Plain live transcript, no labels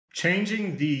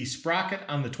Changing the sprocket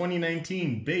on the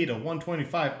 2019 Beta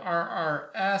 125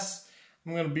 RRS.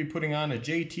 I'm going to be putting on a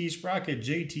JT sprocket,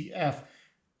 JTF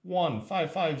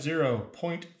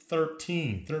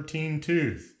 1550.13, 13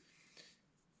 tooth.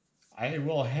 I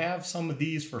will have some of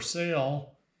these for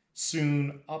sale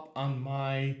soon up on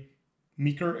my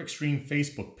Meeker Extreme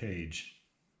Facebook page.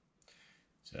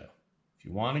 So if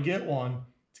you want to get one,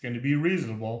 it's going to be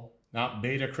reasonable, not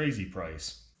Beta crazy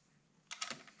price.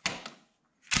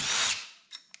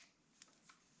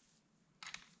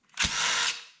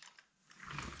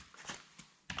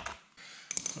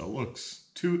 So it looks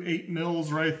 2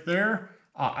 8mm right there.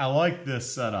 I like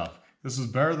this setup. This is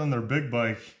better than their big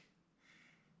bike.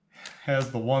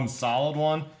 Has the one solid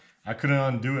one. I couldn't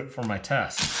undo it for my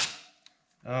test.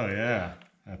 Oh yeah,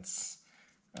 that's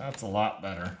a lot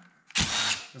better.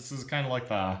 This is kind of like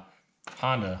the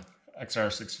Honda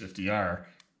XR650R.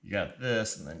 You got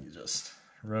this and then you just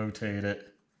rotate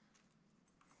it.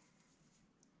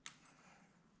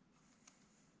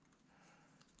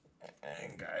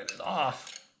 And guide it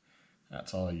off.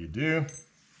 That's all you do.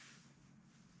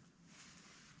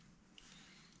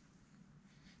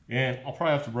 And I'll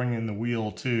probably have to bring in the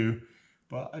wheel too,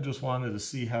 but I just wanted to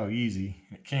see how easy.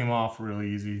 It came off really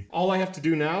easy. All I have to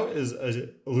do now is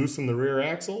loosen the rear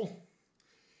axle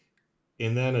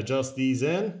and then adjust these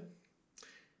in.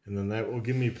 And then that will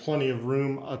give me plenty of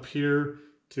room up here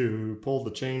to pull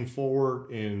the chain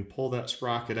forward and pull that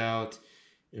sprocket out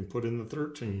and put in the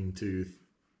 13 tooth.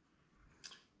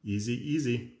 Easy,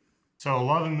 easy. So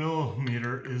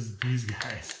 11mm is these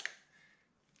guys.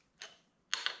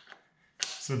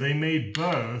 So they made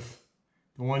both,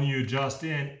 the one you adjust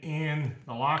in and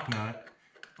the lock nut,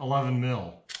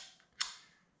 11mm.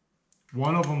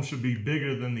 One of them should be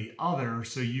bigger than the other,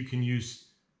 so you can use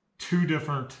two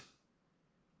different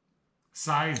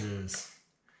sizes.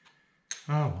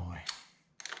 Oh boy.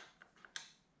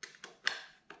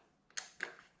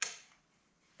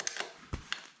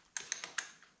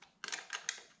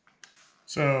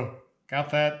 So, got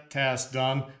that task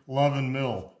done.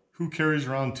 11mm. Who carries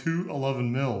around two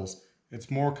 11mm?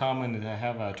 It's more common to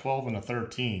have a 12 and a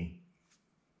 13.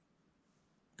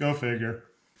 Go figure.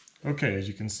 Okay, as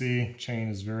you can see, chain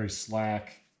is very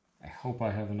slack. I hope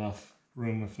I have enough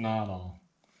room. If not, I'll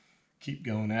keep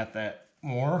going at that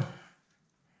more.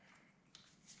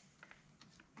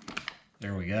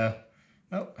 There we go.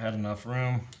 Oh, had enough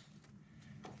room.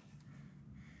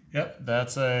 Yep,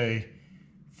 that's a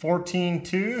 14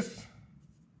 tooth.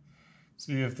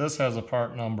 See if this has a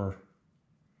part number.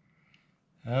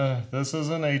 This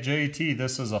isn't a JT,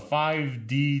 this is a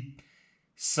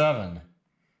 5D7.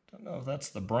 Don't know if that's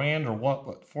the brand or what,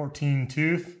 but 14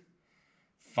 tooth.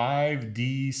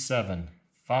 5D7.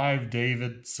 5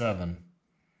 David 7.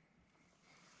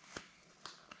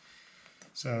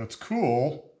 So it's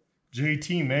cool.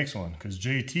 JT makes one, because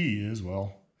JT is,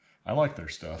 well, I like their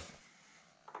stuff.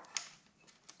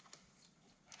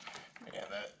 Man,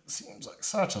 that seems like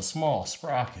such a small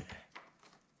sprocket.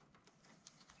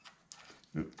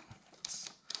 Oop, let's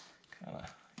kind of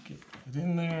get it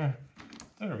in there.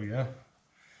 There we go.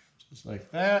 Just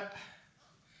like that.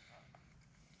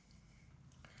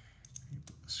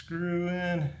 Put the screw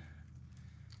in. Kind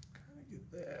of get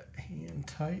that hand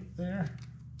tight there.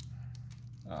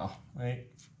 Oh, wait.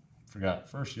 Forgot.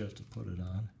 First you have to put it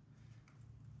on.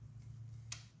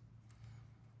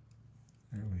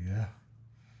 There we go.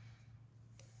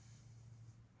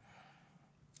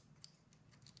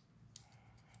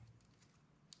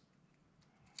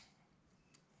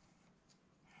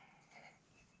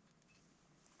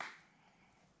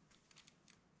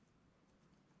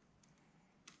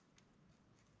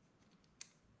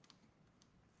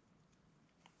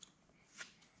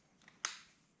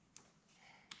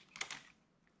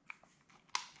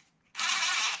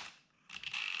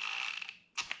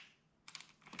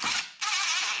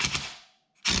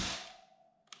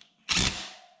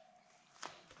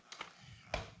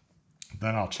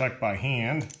 Then I'll check by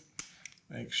hand,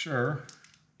 make sure.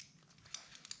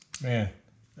 Man,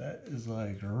 that is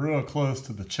like real close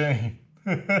to the chain.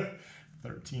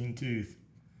 13 tooth.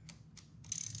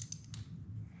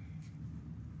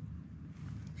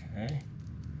 Okay.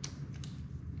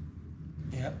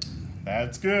 Yep,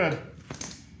 that's good.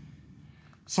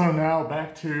 So now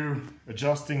back to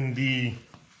adjusting the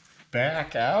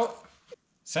back out.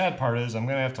 Sad part is I'm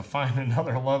gonna have to find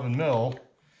another 11mm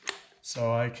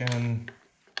so I can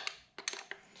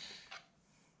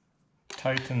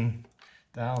tighten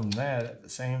down that at the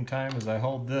same time as I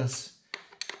hold this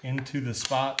into the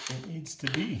spot it needs to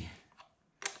be.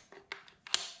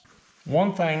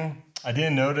 One thing I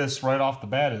didn't notice right off the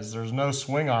bat is there's no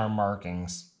swing arm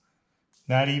markings.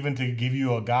 not even to give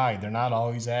you a guide. They're not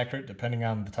always accurate depending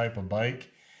on the type of bike,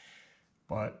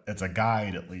 but it's a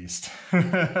guide at least.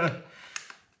 So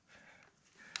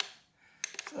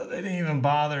they didn't even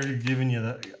bother giving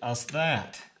us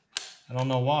that. I don't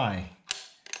know why.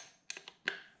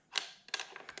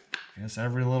 I guess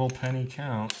every little penny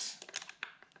counts.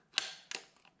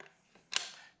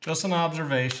 Just an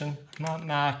observation. I'm not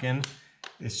knocking.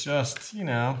 It's just, you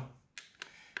know,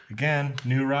 again,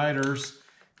 new riders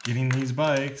getting these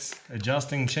bikes,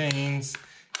 adjusting chains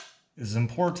is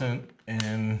important,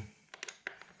 and,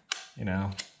 you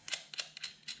know,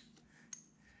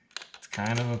 it's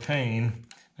kind of a pain.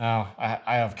 Now,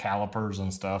 I have calipers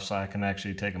and stuff, so I can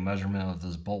actually take a measurement of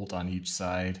this bolt on each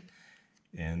side.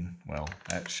 And, well,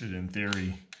 that should, in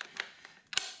theory,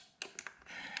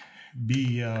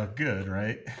 be good,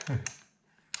 right?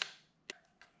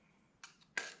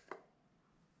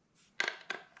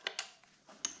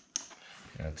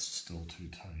 Yeah, it's still too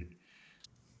tight.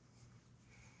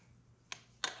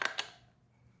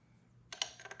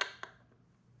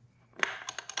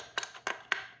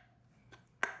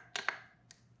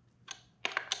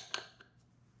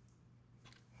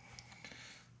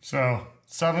 So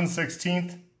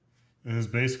 7/16 is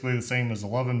basically the same as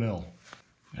 11 mil.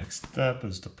 Next step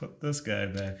is to put this guy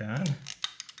back on.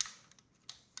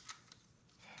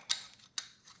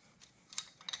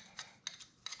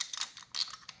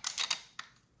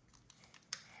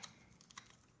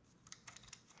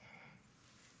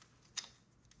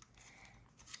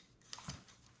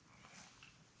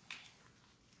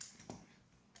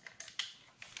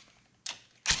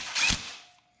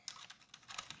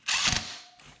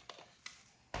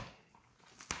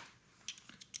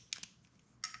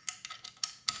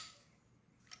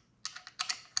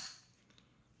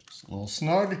 A little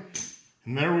snug,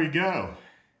 and there we go.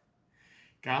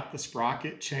 Got the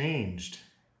sprocket changed.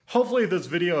 Hopefully this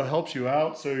video helps you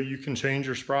out so you can change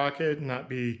your sprocket and not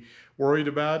be worried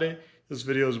about it. This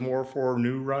video is more for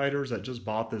new riders that just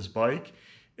bought this bike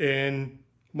and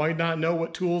might not know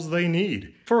what tools they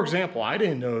need. For example, I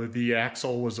didn't know the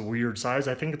axle was a weird size.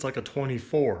 I think it's like a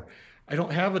 24. I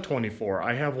don't have a 24.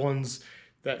 I have ones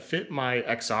that fit my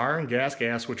XR and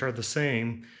gas, which are the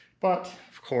same, but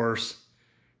of course,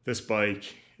 this bike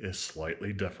is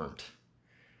slightly different.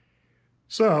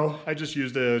 So I just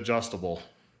used an adjustable.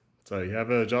 So you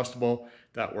have an adjustable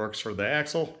that works for the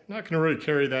axle. You're not gonna really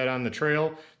carry that on the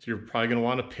trail, so you're probably gonna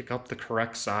wanna pick up the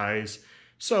correct size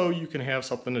so you can have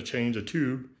something to change a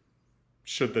tube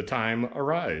should the time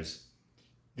arise.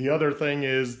 The other thing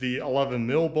is the 11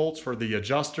 mil bolts for the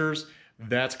adjusters.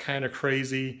 That's kind of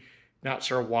crazy. Not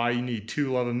sure why you need two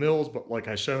 11 mils, but like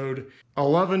I showed,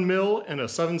 11 mil and a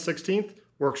 7/16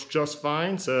 works just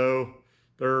fine, so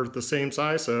they're the same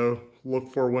size, so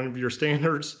look for one of your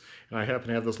standards. And I happen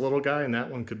to have this little guy, and that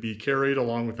one could be carried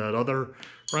along with that other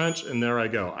wrench, and there I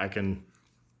go. I can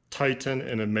tighten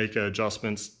and then make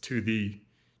adjustments to the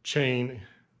chain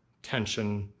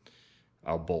tension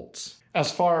bolts.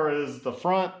 As far as the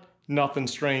front, nothing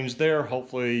strange there.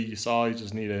 Hopefully you saw you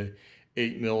just need a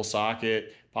 8 mil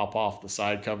socket, pop off the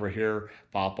side cover here,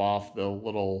 pop off the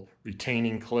little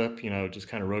retaining clip, you know, just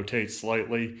kind of rotates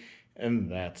slightly,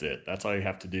 and that's it. That's all you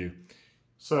have to do.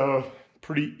 So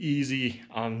pretty easy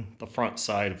on the front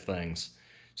side of things.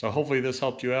 So hopefully this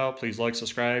helped you out. Please like,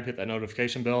 subscribe, hit that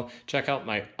notification bell, check out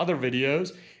my other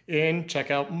videos, and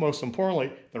check out, most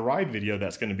importantly, the ride video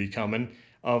that's going to be coming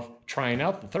of trying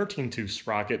out the 13-tooth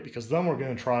sprocket, because then we're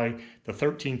going to try the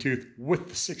 13-tooth with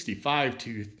the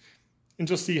 65-tooth and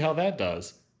just see how that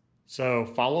does. So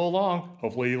follow along.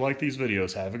 Hopefully you like these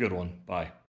videos. Have a good one.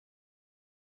 Bye.